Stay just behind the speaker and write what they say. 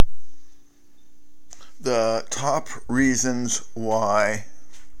The top reasons why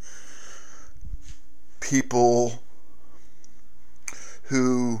people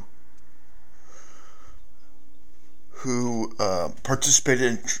who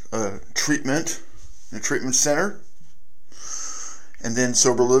participated in treatment in a treatment center and then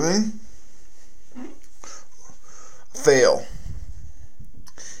sober living fail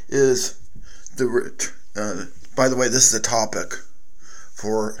is by the way, this is a topic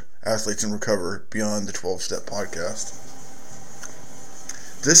for Athletes in Recovery Beyond the 12-Step podcast.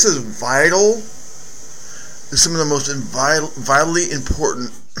 This is vital. This is some of the most vitally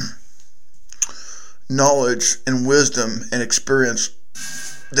important knowledge and wisdom and experience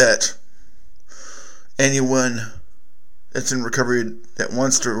that anyone that's in recovery that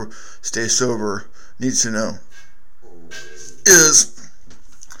wants to stay sober needs to know. Is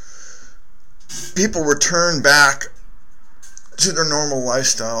people return back to their normal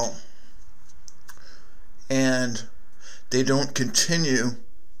lifestyle and they don't continue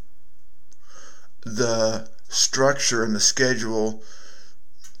the structure and the schedule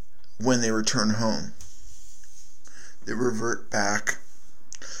when they return home. They revert back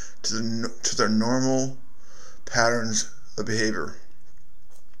to their normal patterns of behavior.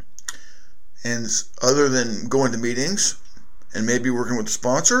 And other than going to meetings and maybe working with a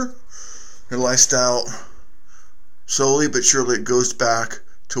sponsor, their lifestyle slowly but surely goes back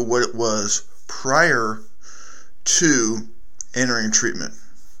to what it was prior to entering treatment.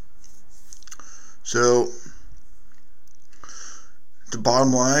 So, the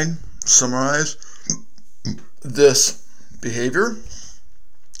bottom line, summarize this behavior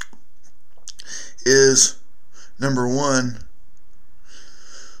is number one,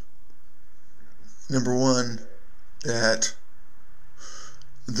 that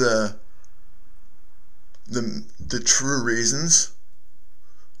the true reasons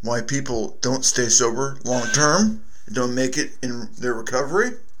why people don't stay sober long term, don't make it in their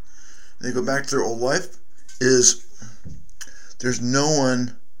recovery, they go back to their old life, is there's no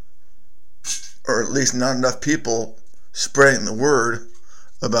one, or at least not enough people, spreading the word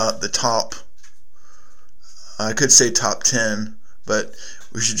about the top, I could say top 10, but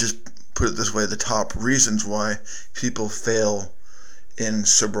we should just put it this way, the top reasons why people fail in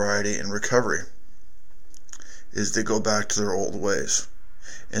sobriety and recovery is they go back to their old ways.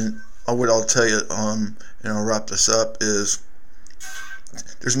 And what I'll tell you, and I'll wrap this up, is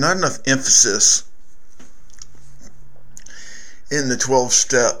there's not enough emphasis in the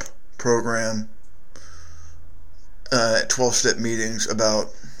 12-step program, 12-step meetings about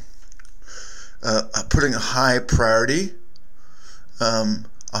putting a high priority, a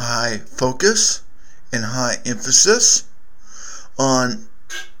high focus, and high emphasis on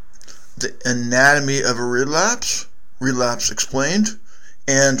the anatomy of a relapse explained,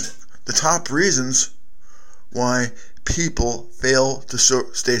 and the top reasons why people fail to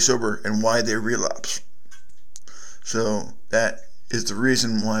stay sober and why they relapse. So that is the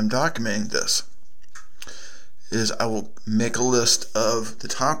reason why I'm documenting this, is I will make a list of the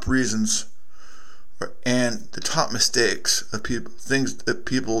top reasons and the top mistakes of people, things that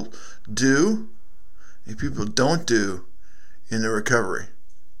people do and people don't do in their recovery.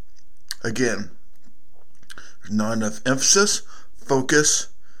 Again, there's not enough emphasis, focus,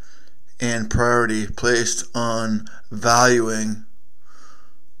 and priority placed on valuing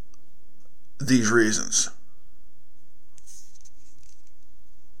these reasons.